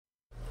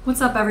What's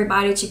up,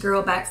 everybody? It's your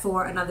girl back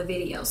for another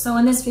video. So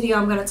in this video,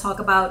 I'm going to talk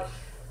about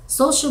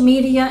social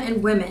media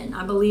and women.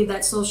 I believe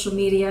that social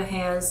media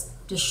has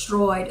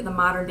destroyed the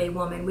modern day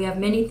woman. We have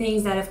many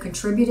things that have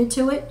contributed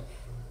to it.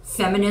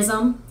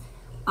 Feminism,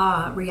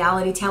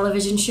 reality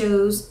television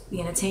shows, the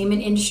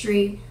entertainment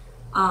industry.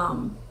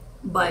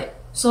 But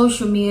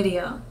social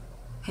media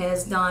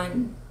has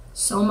done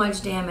so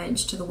much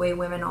damage to the way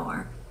women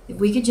are. If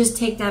we could just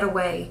take that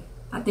away,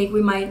 I think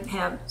we might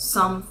have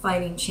some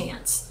fighting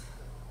chance.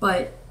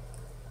 But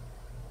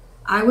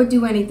I would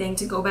do anything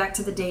to go back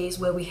to the days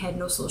where we had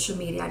no social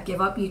media. I'd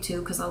give up YouTube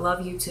because I love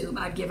YouTube.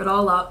 I'd give it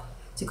all up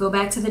to go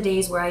back to the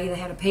days where I either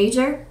had a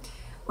pager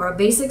or a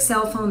basic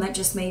cell phone that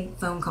just made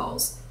phone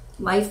calls.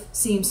 Life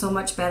seemed so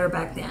much better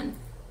back then.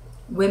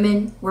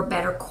 Women were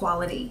better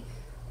quality.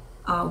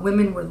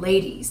 Women were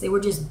ladies. They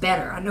were just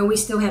better. I know we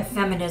still had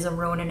feminism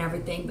ruining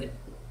everything, but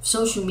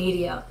social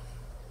media,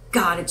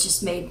 God, it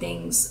just made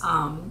things,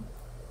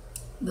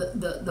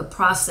 the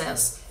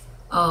process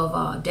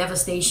of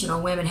devastation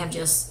on women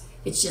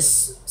it's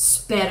just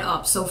sped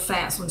up so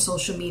fast when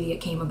social media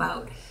came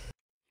about.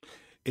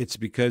 It's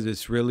because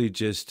it's really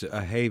just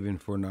a haven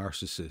for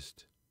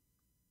narcissists.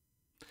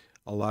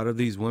 A lot of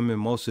these women,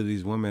 most of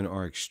these women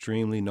are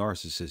extremely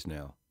narcissists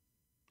now.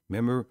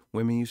 Remember,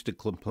 women used to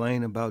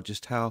complain about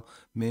just how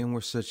men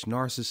were such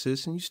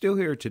narcissists, and you still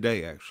hear it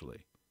today,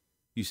 actually.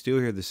 You still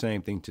hear the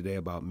same thing today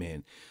about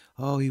men.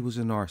 Oh, he was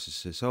a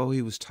narcissist. Oh,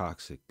 he was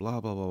toxic, blah,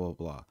 blah, blah, blah,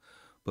 blah.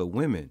 But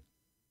women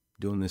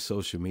doing this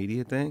social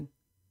media thing,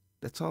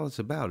 that's all it's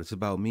about. It's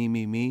about me,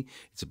 me, me.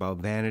 It's about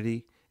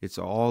vanity. It's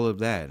all of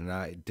that. And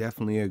I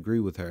definitely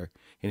agree with her.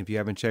 And if you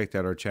haven't checked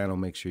out our channel,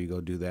 make sure you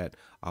go do that.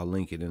 I'll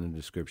link it in the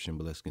description,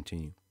 but let's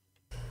continue.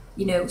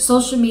 You know,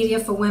 social media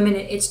for women,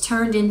 it's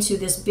turned into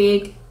this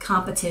big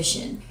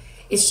competition.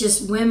 It's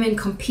just women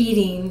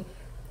competing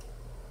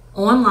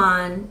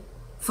online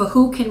for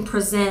who can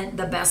present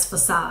the best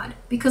facade,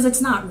 because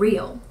it's not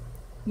real.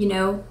 You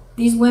know,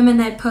 these women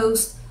that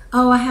post,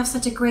 oh, I have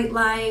such a great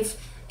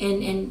life,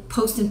 and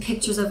posting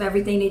pictures of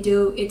everything they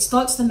do, it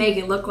starts to make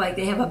it look like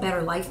they have a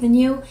better life than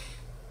you.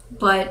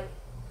 But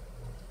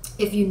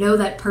if you know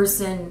that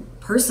person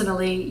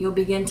personally, you'll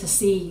begin to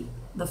see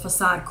the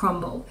facade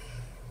crumble.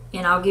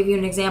 And I'll give you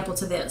an example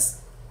to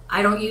this.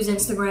 I don't use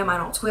Instagram, I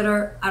don't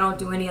Twitter, I don't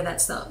do any of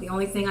that stuff. The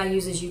only thing I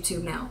use is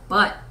YouTube now.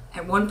 But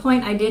at one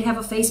point I did have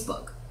a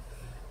Facebook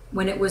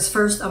when it was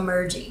first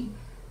emerging.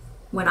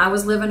 When I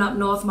was living up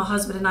north, my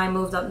husband and I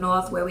moved up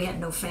north where we had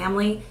no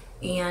family,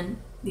 and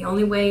the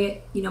only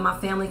way, you know, my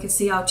family could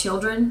see our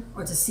children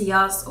or to see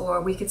us or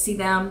we could see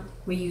them,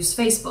 we used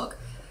Facebook.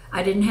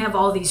 I didn't have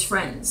all these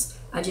friends.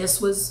 I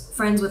just was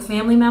friends with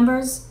family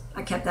members.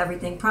 I kept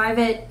everything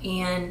private,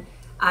 and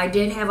I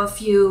did have a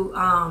few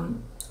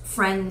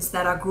friends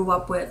that I grew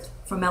up with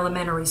from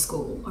elementary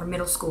school or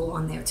middle school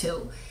on there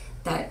too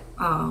that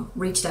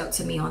reached out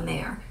to me on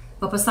there.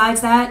 But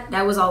besides that,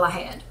 that was all I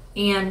had.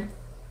 And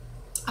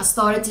I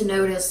started to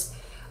notice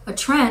a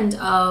trend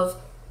of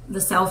the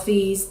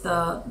selfies,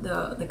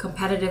 the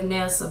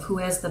competitiveness of who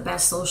has the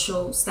best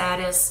social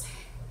status.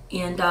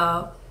 And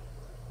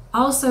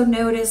also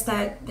noticed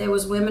that there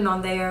was women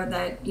on there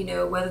that, you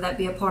know, whether that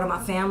be a part of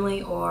my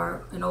family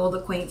or an old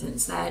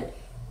acquaintance that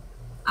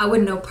I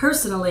wouldn't know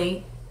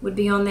personally, would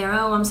be on there.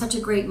 Oh, I'm such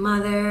a great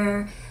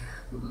mother.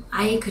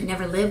 I could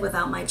never live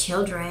without my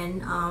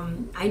children.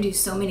 I do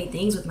so many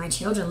things with my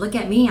children. Look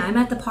at me. I'm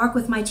at the park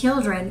with my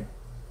children.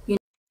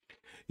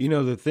 You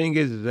know, the thing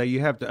is that you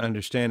have to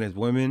understand as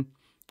women,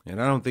 and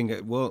I don't think,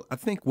 well, I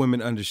think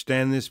women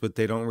understand this, but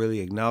they don't really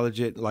acknowledge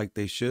it like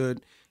they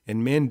should.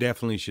 And men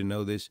definitely should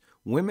know this.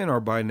 Women are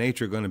by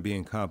nature going to be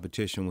in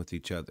competition with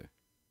each other.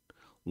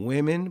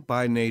 Women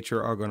by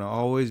nature are going to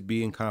always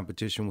be in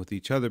competition with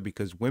each other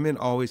because women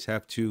always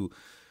have to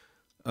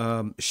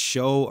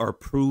show or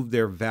prove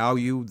their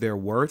value, their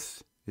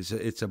worth.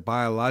 It's a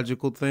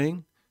biological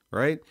thing,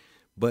 right?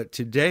 But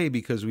today,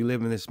 because we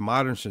live in this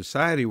modern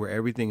society where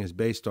everything is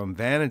based on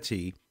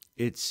vanity,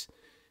 it's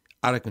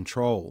out of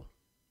control.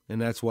 And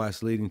that's why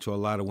it's leading to a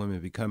lot of women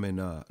becoming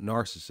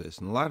narcissists.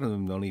 And a lot of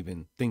them don't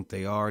even think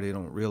they are. They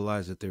don't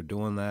realize that they're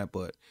doing that,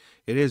 but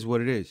it is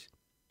what it is.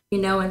 You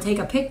know, and take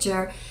a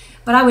picture.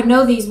 But I would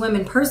know these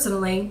women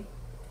personally,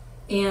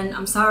 and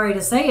I'm sorry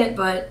to say it,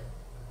 but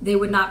they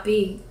would not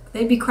be,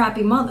 they'd be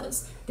crappy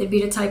mothers. They'd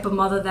be the type of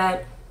mother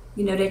that,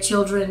 you know, their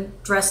children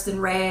dressed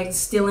in rags,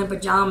 still in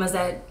pajamas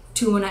at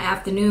 2 in the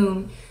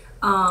afternoon,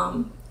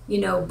 you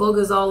know,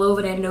 boogers all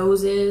over their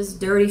noses,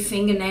 dirty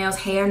fingernails,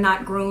 hair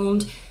not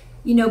groomed,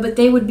 you know, but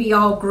they would be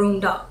all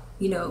groomed up,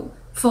 you know,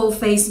 full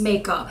face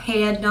makeup,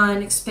 hair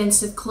done,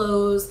 expensive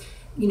clothes,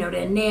 you know,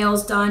 their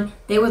nails done.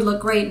 They would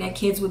look great and their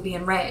kids would be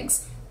in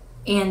rags.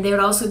 And they would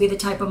also be the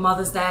type of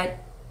mothers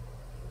that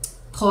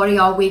party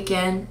all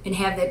weekend and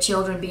have their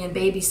children being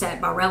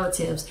babysat by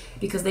relatives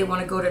because they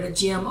want to go to the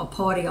gym or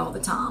party all the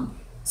time.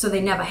 So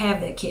they never have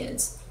their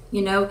kids.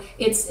 You know,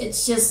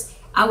 it's just,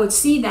 I would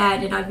see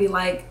that and I'd be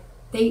like,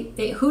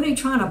 who they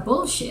trying to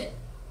bullshit?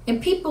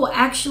 And people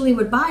actually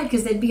would buy it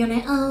because they'd be on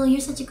it, oh,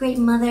 you're such a great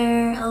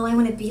mother. Oh, I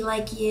want to be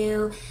like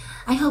you.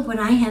 I hope when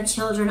I have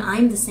children,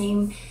 I'm the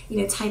same,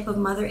 type of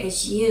mother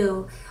as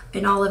you,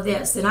 and all of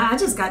this. And I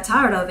just got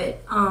tired of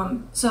it.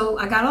 So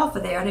I got off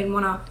of there. I didn't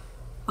want to,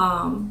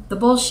 the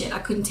bullshit. I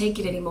couldn't take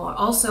it anymore.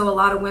 Also, a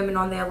lot of women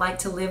on there like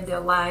to live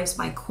their lives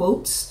by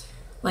quotes.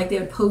 Like they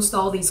would post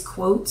all these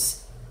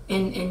quotes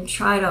and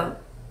try to,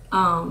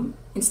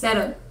 instead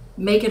of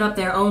making up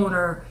their own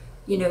or,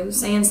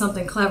 saying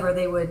something clever,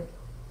 they would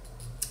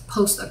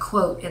post a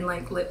quote and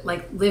like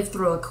live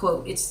through a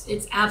quote.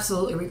 It's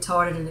absolutely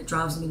retarded and it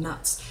drives me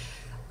nuts.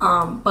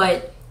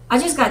 But I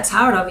just got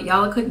tired of it,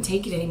 y'all. I couldn't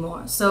take it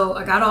anymore. So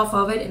I got off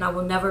of it, and I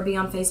will never be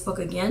on Facebook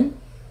again.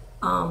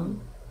 I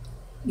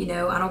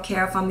don't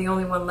care if I'm the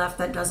only one left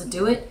that doesn't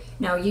do it.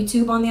 Now,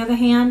 YouTube, on the other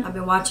hand, I've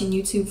been watching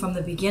YouTube from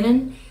the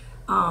beginning.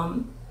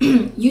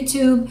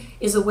 YouTube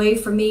is a way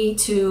for me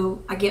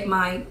I get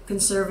my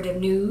conservative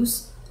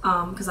news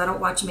because I don't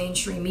watch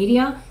mainstream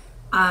media.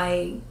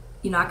 I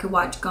could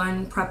watch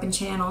gun prepping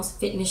channels,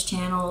 fitness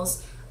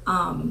channels,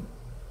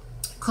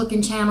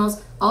 cooking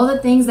channels, all the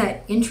things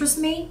that interest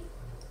me.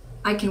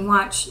 I can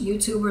watch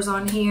YouTubers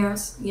on here,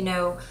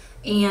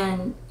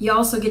 and you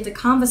also get to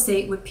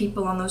conversate with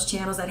people on those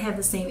channels that have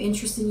the same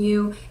interest in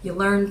you. You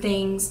learn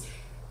things.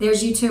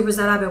 There's YouTubers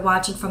that I've been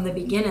watching from the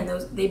beginning.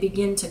 They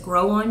begin to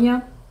grow on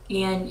you,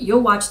 and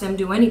you'll watch them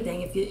do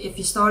anything. If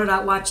you started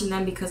out watching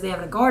them because they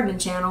have a gardening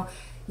channel,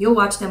 you'll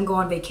watch them go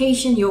on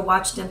vacation. You'll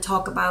watch them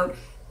talk about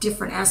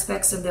different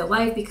aspects of their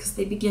life because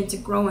they begin to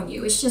grow on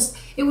you.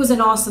 It was an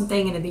awesome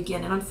thing in the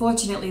beginning.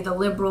 Unfortunately, the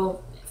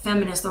liberal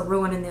feminists are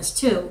ruining this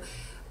too.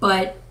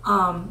 But,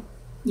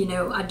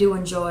 I do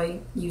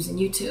enjoy using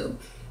YouTube.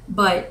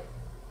 But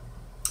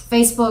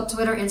Facebook,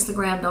 Twitter,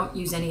 Instagram, don't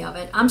use any of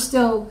it. I'm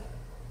still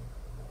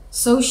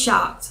so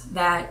shocked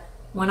that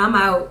when I'm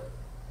out,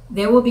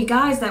 there will be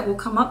guys that will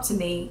come up to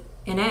me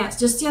and ask.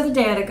 Just the other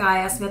day, I had a guy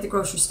ask me at the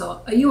grocery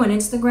store, "Are you an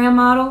Instagram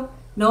model?"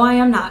 "No, I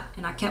am not."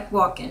 And I kept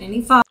walking. And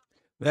he followed.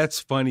 That's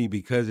funny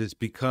because it's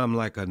become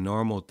like a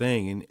normal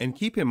thing. And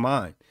keep in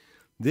mind,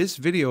 this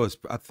video is,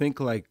 I think,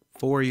 like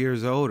 4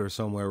 years old or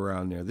somewhere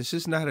around there. This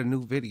is not a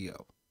new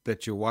video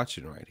that you're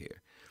watching right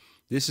here.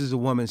 This is a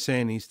woman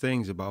saying these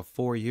things about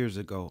 4 years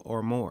ago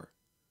or more.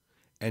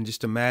 And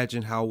just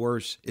imagine how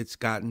worse it's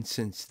gotten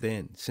since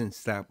then,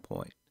 since that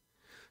point.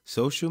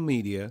 Social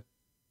media,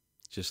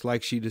 just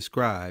like she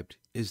described,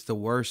 is the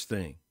worst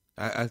thing.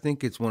 I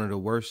think it's one of the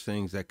worst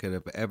things that could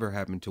have ever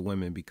happened to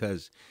women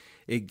because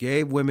it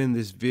gave women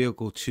this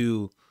vehicle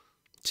to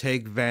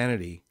take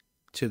vanity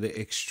to the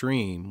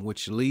extreme,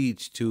 which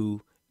leads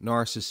to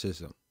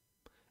narcissism.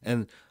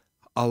 And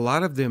a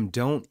lot of them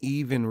don't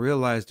even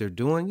realize they're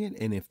doing it.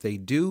 And if they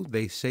do,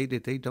 they say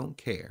that they don't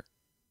care.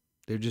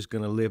 They're just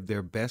going to live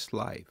their best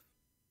life.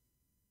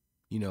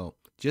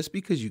 Just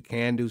because you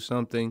can do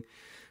something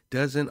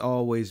doesn't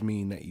always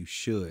mean that you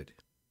should.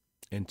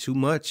 And too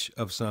much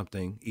of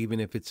something, even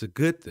if it's a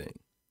good thing,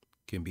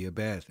 can be a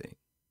bad thing.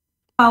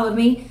 Followed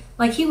me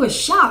like he was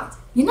shocked.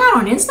 "You're not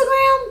on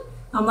Instagram?"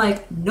 I'm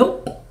like,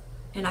 "Nope."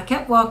 And I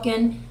kept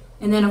walking.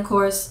 And then, of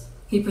course,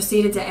 he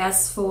proceeded to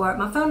ask for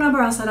my phone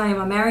number. I said, "I am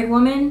a married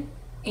woman."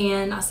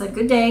 And I said,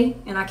 "Good day."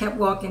 And I kept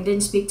walking,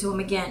 didn't speak to him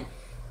again.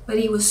 But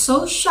he was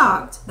so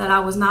shocked that I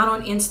was not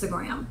on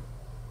Instagram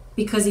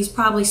because he's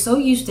probably so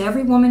used to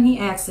every woman he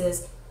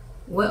asks,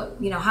 "Well,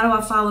 how do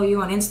I follow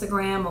you on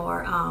Instagram?"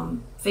 or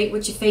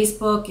 "What's your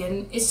Facebook?"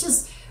 And it's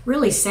just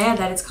really sad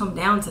that it's come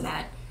down to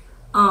that.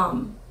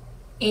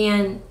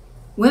 And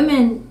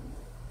women,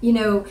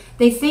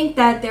 they think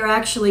that they're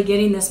actually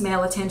getting this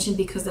male attention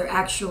because they're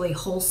actually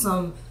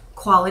wholesome,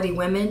 quality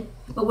women.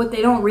 But what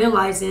they don't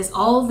realize is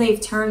all they've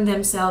turned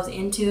themselves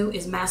into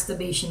is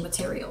masturbation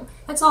material.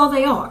 That's all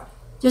they are.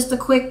 Just a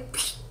quick,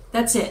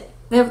 that's it.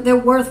 They're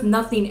worth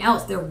nothing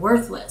else. They're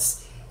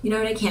worthless.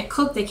 They can't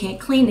cook, they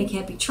can't clean, they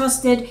can't be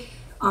trusted.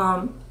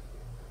 They're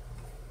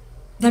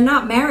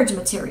not marriage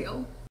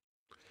material.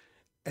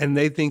 And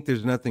they think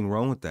there's nothing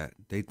wrong with that.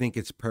 They think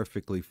it's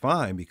perfectly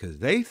fine because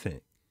they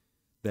think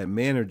that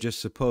men are just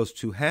supposed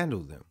to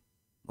handle them.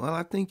 Well,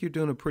 I think you're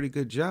doing a pretty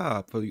good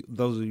job for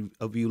those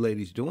of you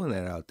ladies doing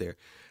that out there.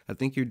 I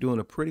think you're doing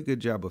a pretty good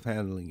job of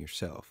handling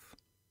yourself.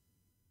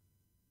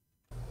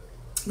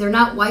 They're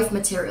not wife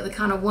material, the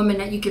kind of woman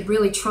that you could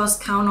really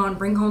trust, count on,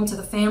 bring home to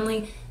the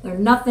family. They're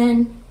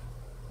nothing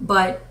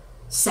but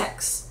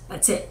sex.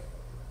 That's it.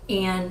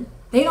 And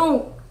they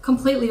don't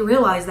completely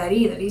realize that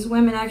either. These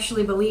women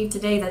actually believe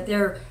today that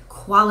they're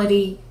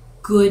quality,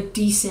 good,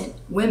 decent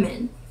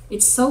women.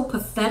 It's so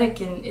pathetic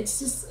and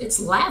it's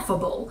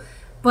laughable.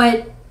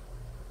 But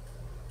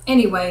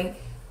anyway,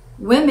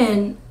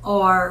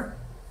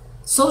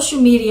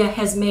 social media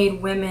has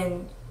made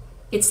women,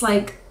 it's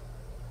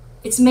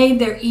made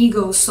their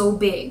egos so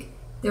big.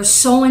 They're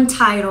so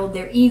entitled,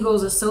 their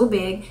egos are so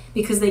big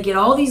because they get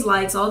all these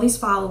likes, all these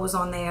followers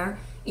on there,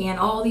 and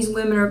all these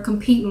women are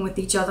competing with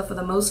each other for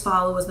the most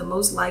followers, the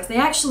most likes. They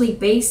actually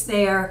base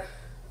their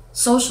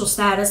social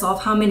status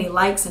off how many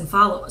likes and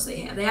followers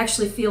they have. They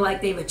actually feel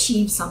like they've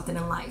achieved something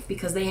in life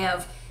because they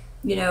have,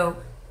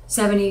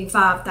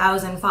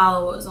 75,000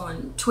 followers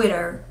on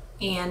Twitter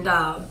and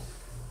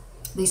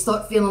They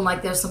start feeling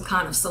like they're some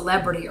kind of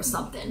celebrity or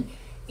something.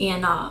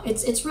 And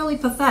it's really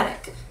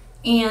pathetic.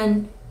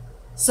 And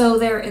so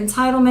their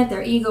entitlement,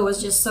 their ego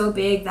is just so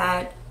big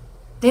that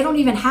they don't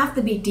even have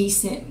to be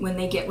decent when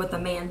they get with a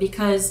man,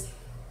 because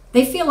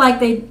they feel like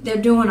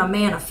they're doing a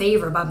man a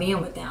favor by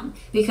being with them,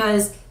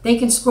 because they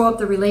can screw up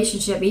the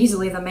relationship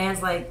easily. The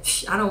man's like,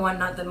 I don't want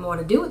nothing more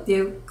to do with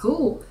you.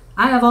 Cool.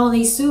 I have all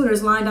these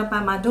suitors lined up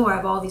at my door. I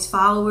have all these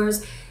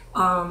followers,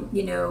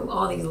 you know,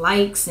 all these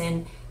likes,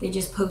 and they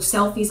just post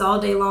selfies all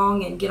day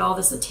long and get all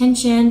this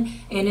attention.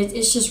 And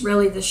it's just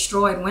really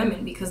destroyed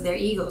women because their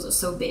egos are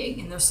so big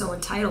and they're so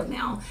entitled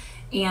now.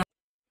 And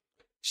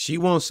she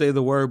won't say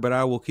the word, but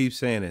I will keep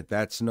saying it.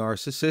 That's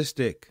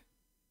narcissistic.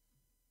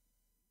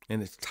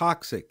 And it's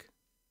toxic.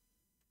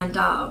 And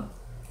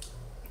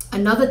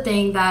another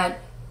thing that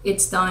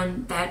it's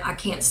done that I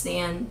can't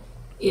stand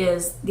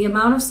is the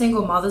amount of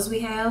single mothers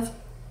we have,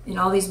 and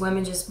all these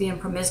women just being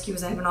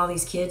promiscuous, having all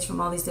these kids from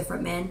all these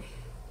different men.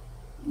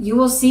 You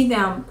will see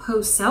them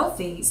post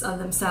selfies of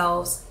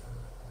themselves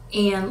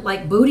and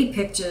like booty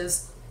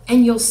pictures,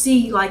 and you'll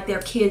see like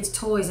their kids'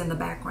 toys in the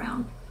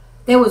background.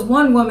 There was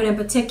one woman in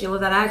particular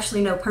that I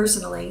actually know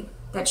personally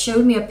that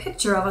showed me a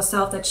picture of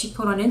herself that she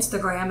put on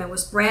Instagram and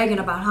was bragging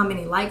about how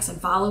many likes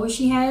and followers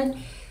she had.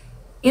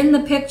 In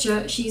the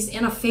picture, she's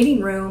in a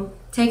fitting room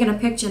taking a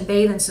picture in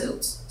bathing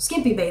suits,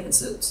 skimpy bathing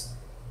suits.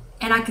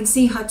 And I can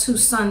see her two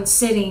sons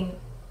sitting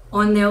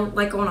on their,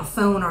 like on a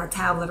phone or a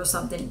tablet or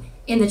something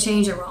in the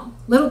changing room,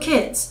 little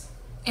kids.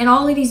 And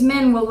all of these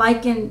men were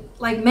liking,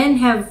 like men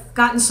have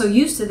gotten so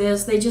used to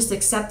this, they just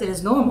accept it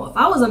as normal. If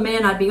I was a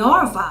man, I'd be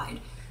horrified,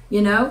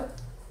 you know?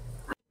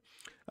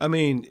 I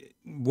mean,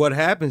 what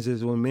happens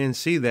is when men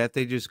see that,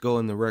 they just go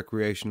in the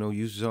recreational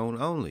use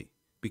zone only.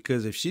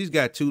 Because if she's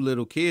got two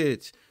little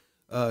kids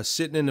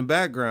sitting in the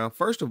background,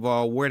 first of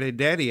all, where their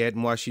daddy at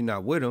and why she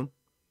not with him?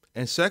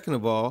 And second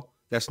of all,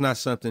 that's not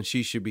something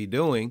she should be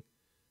doing,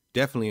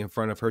 definitely in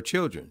front of her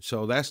children.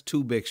 So that's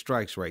two big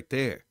strikes right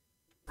there.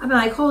 I'd be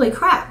like, holy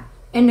crap.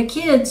 And the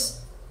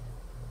kids,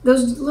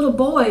 those little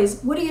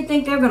boys, what do you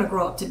think they're going to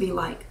grow up to be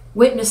like?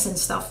 Witnessing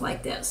stuff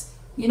like this.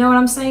 You know what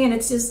I'm saying?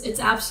 It's just, it's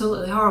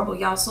absolutely horrible.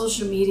 Y'all,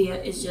 social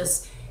media is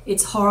just,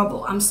 it's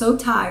horrible. I'm so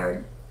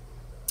tired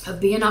of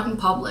being out in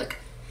public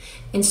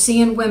and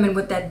seeing women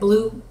with that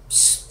blue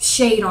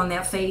shade on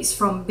their face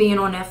from being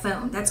on their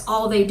phone. That's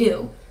all they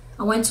do.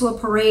 I went to a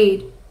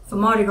parade for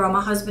Mardi Gras.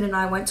 My husband and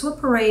I went to a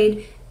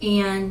parade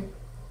and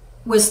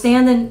was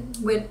standing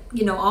with,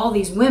 you know, all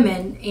these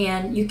women,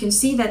 and you can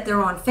see that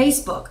they're on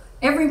Facebook.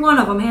 Every one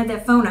of them had their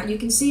phone out. You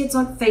can see it's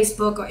on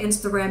Facebook or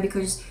Instagram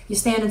because you're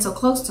standing so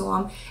close to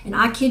them. And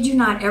I kid you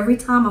not, every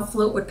time a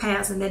float would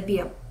pass and there'd be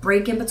a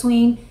break in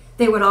between,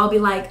 they would all be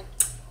like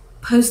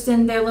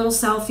posting their little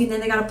selfie, and then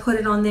they got to put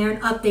it on there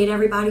and update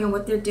everybody on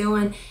what they're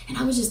doing. And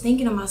I was just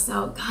thinking to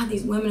myself, God,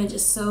 these women are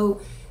just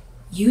so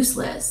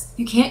useless.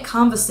 You can't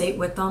conversate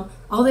with them.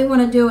 All they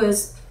want to do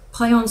is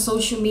play on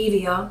social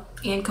media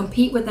and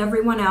compete with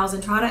everyone else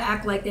and try to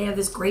act like they have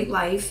this great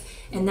life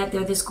and that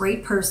they're this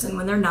great person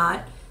when they're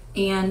not.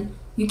 And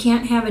you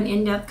can't have an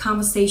in-depth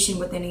conversation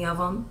with any of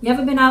them. You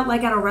ever been out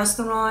like at a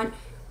restaurant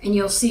and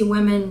you'll see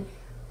women,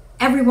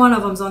 every one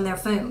of them's on their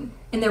phone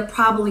and they're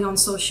probably on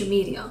social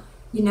media.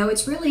 You know,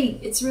 it's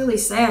really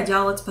sad,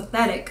 y'all. It's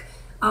pathetic.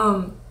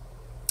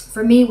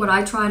 For me, what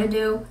I try to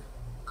do,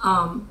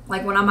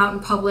 like when I'm out in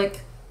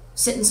public,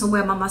 sitting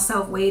somewhere by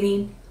myself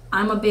waiting,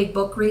 I'm a big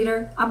book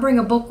reader. I bring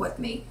a book with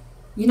me.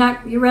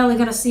 You're rarely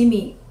gonna see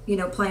me, you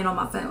know, playing on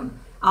my phone.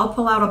 I'll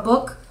pull out a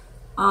book,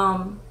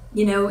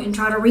 you know, and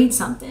try to read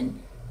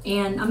something.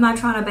 And I'm not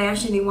trying to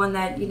bash anyone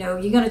that, you know,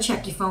 you're gonna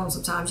check your phone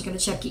sometimes. You're gonna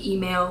check your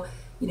email.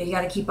 You know, you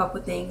got to keep up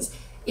with things.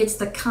 It's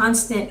the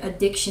constant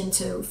addiction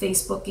to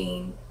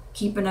Facebooking,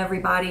 keeping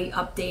everybody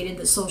updated,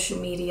 the social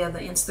media, the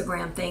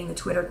Instagram thing, the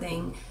Twitter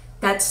thing.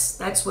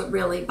 That's what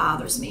really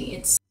bothers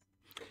me.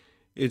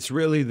 It's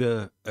really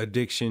the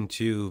addiction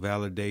to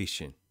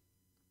validation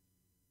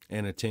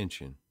and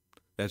attention.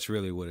 That's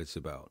really what it's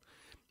about.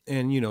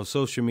 And, you know,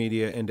 social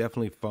media and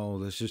definitely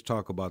phone. Let's just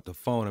talk about the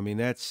phone. I mean,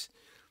 that's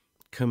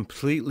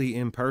completely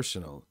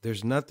impersonal.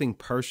 There's nothing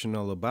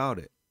personal about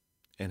it.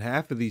 And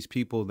half of these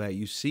people that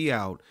you see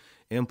out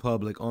in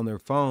public on their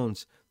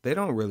phones, they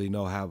don't really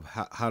know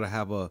how to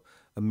have a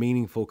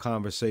meaningful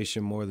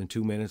conversation more than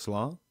 2 minutes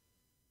long.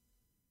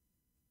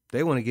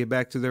 They want to get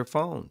back to their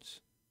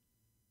phones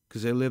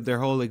because they live their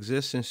whole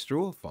existence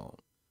through a phone.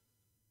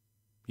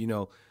 You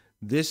know,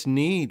 this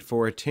need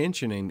for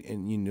attention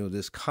and you know,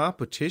 this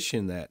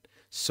competition that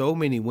so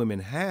many women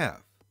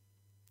have,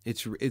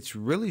 it's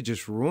really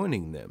just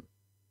ruining them.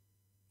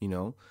 You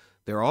know,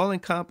 they're all in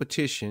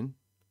competition.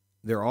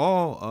 They're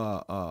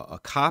all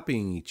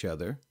copying each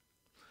other.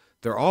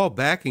 They're all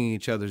backing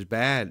each other's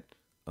bad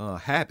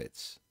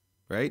habits,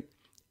 right?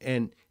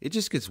 And it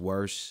just gets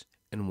worse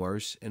and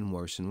worse and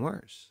worse and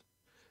worse.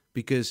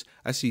 Because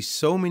I see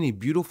so many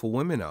beautiful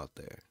women out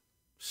there,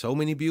 so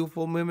many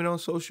beautiful women on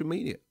social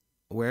media,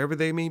 wherever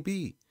they may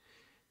be.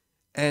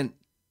 And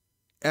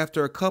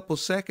after a couple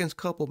seconds,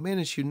 couple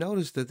minutes, you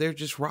notice that they're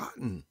just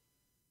rotten.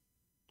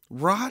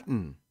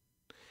 Rotten.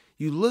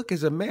 you look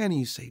as a man and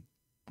you say,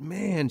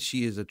 man,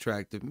 she is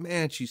attractive.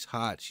 Man, she's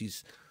hot.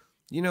 She's,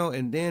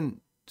 and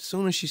then as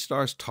soon as she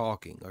starts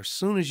talking, or as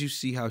soon as you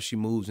see how she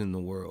moves in the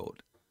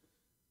world,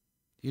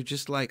 you're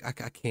just like,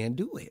 I can't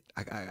do it.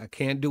 I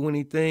can't do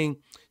anything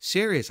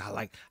serious.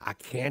 I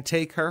can't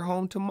take her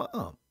home to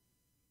mom.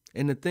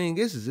 And the thing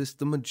is it's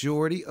the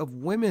majority of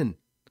women,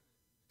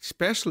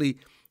 especially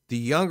the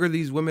younger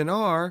these women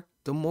are,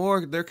 the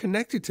more they're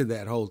connected to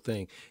that whole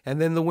thing. And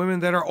then the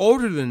women that are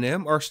older than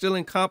them are still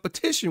in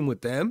competition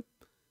with them.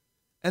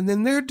 And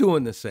then they're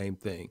doing the same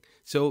thing.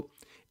 So,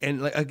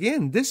 and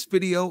again, this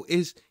video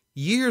is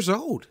years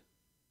old.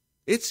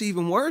 It's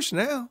even worse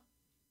now.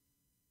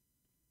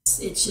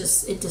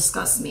 It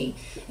disgusts me.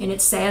 And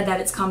it's sad that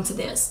it's come to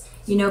this.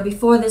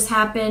 Before this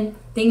happened,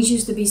 things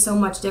used to be so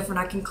much different.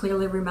 I can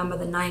clearly remember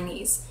the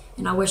 90s.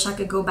 And I wish I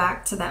could go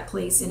back to that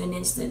place in an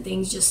instant.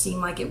 Things just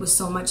seemed like it was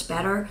so much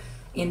better.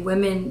 And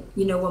women,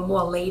 were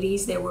more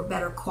ladies. They were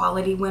better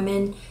quality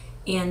women.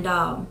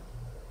 And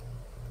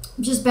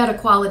just better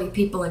quality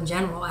people in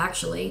general,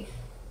 actually.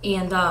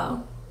 And I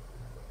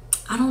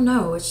don't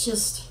know. It's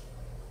just,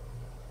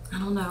 I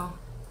don't know.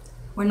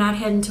 We're not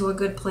heading to a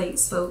good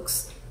place,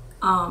 folks.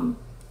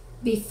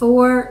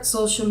 Before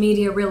social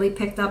media really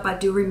picked up, I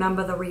do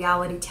remember the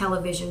reality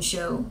television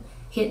show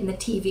hitting the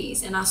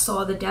TVs, and I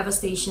saw the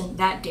devastation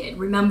that did.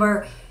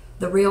 Remember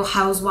the Real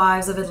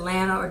Housewives of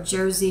Atlanta or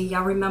Jersey?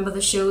 Y'all remember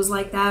the shows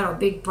like that, or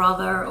Big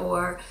Brother,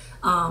 or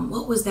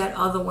what was that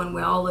other one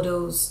where all of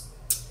those,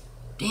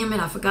 damn it,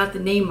 I forgot the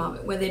name of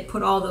it, where they'd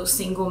put all those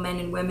single men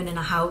and women in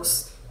a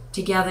house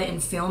together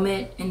and film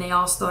it, and they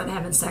all start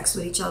having sex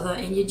with each other,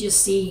 and you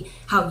just see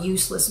how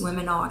useless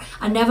women are.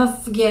 I never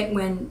forget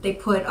when they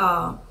put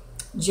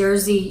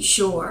Jersey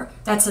Shore.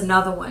 That's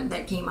another one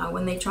that came out,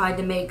 when they tried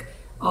to make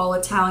all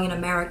Italian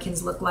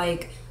Americans look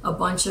like a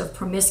bunch of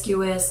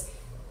promiscuous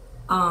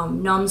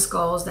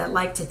numbskulls that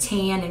like to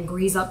tan and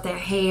grease up their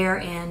hair,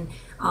 and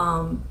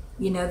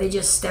they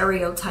just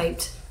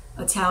stereotyped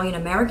Italian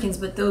Americans.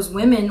 But those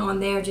women on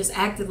there just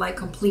acted like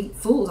complete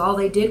fools. All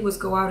they did was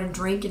go out and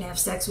drink and have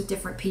sex with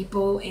different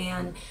people,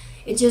 and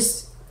it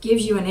just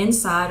gives you an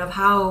insight of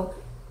how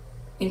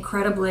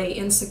incredibly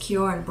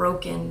insecure and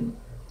broken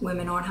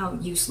women are, and how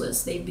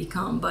useless they've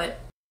become. But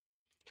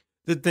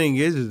the thing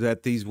is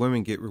that these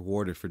women get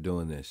rewarded for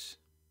doing this,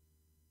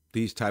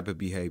 these type of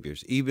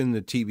behaviors. Even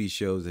the TV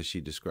shows that she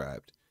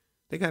described,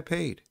 they got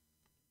paid.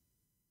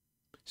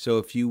 So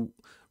if you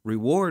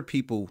reward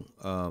people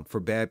for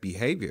bad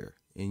behavior,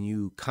 and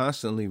you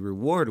constantly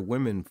reward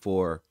women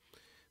for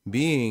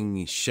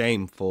being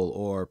shameful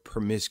or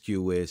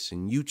promiscuous,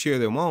 and you cheer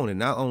them on, and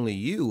not only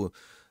you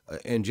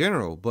in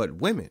general, but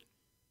women,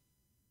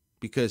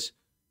 because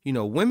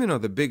women are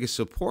the biggest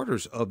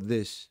supporters of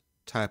this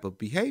type of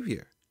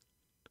behavior.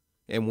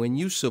 And when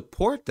you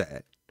support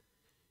that,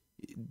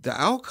 the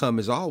outcome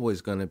is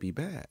always going to be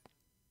bad,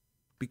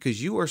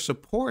 because you are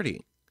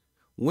supporting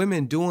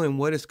women doing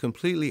what is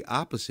completely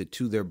opposite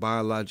to their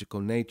biological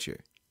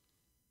nature.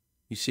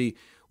 You see,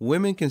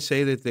 women can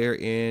say that they're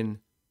in,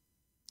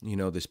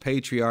 this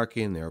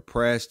patriarchy and they're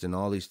oppressed and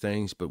all these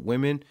things, but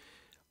women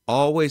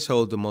always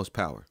hold the most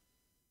power.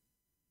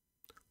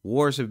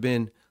 Wars have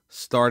been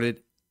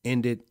started,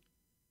 ended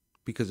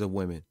because of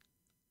women.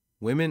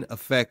 Women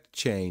affect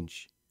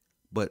change,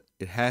 but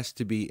it has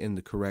to be in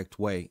the correct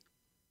way.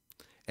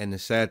 And the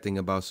sad thing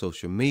about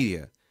social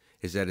media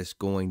is that it's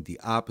going the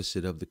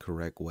opposite of the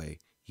correct way.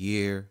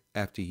 Year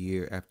after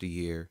year after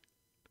year,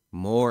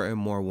 more and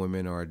more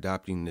women are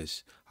adopting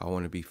this. I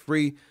want to be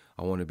free.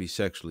 I want to be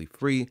sexually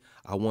free.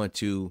 I want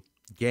to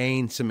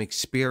gain some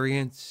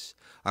experience.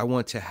 I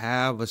want to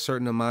have a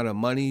certain amount of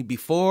money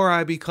before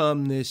I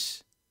become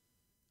this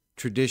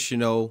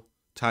traditional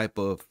type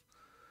of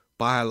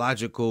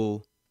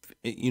biological,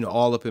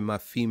 all up in my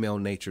female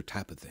nature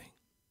type of thing.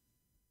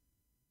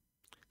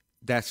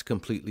 That's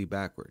completely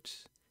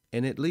backwards.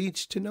 And it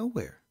leads to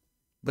nowhere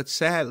but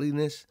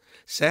sadness,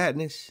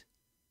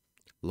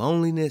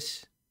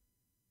 loneliness,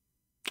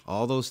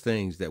 all those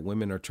things that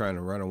women are trying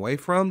to run away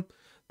from,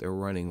 they're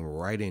running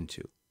right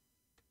into.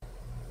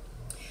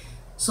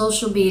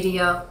 Social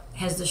media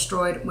has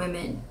destroyed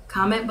women.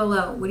 Comment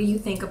below. What do you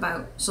think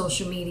about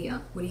social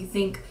media? What do you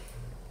think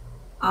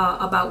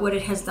about what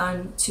it has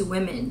done to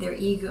women, their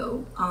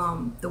ego,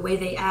 the way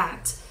they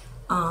act?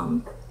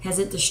 Has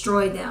it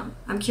destroyed them?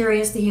 I'm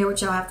curious to hear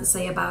what y'all have to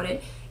say about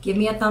it. Give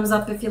me a thumbs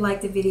up if you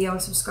like the video,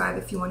 and subscribe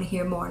if you want to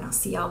hear more, and I'll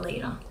see y'all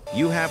later.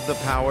 You have the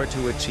power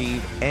to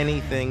achieve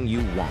anything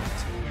you want.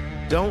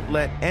 Don't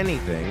let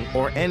anything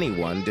or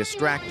anyone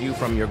distract you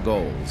from your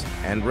goals.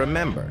 And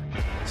remember,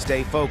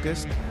 stay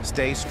focused,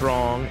 stay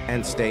strong,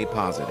 and stay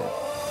positive.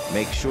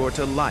 Make sure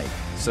to like,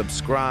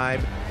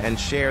 subscribe, and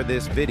share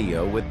this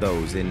video with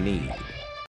those in need.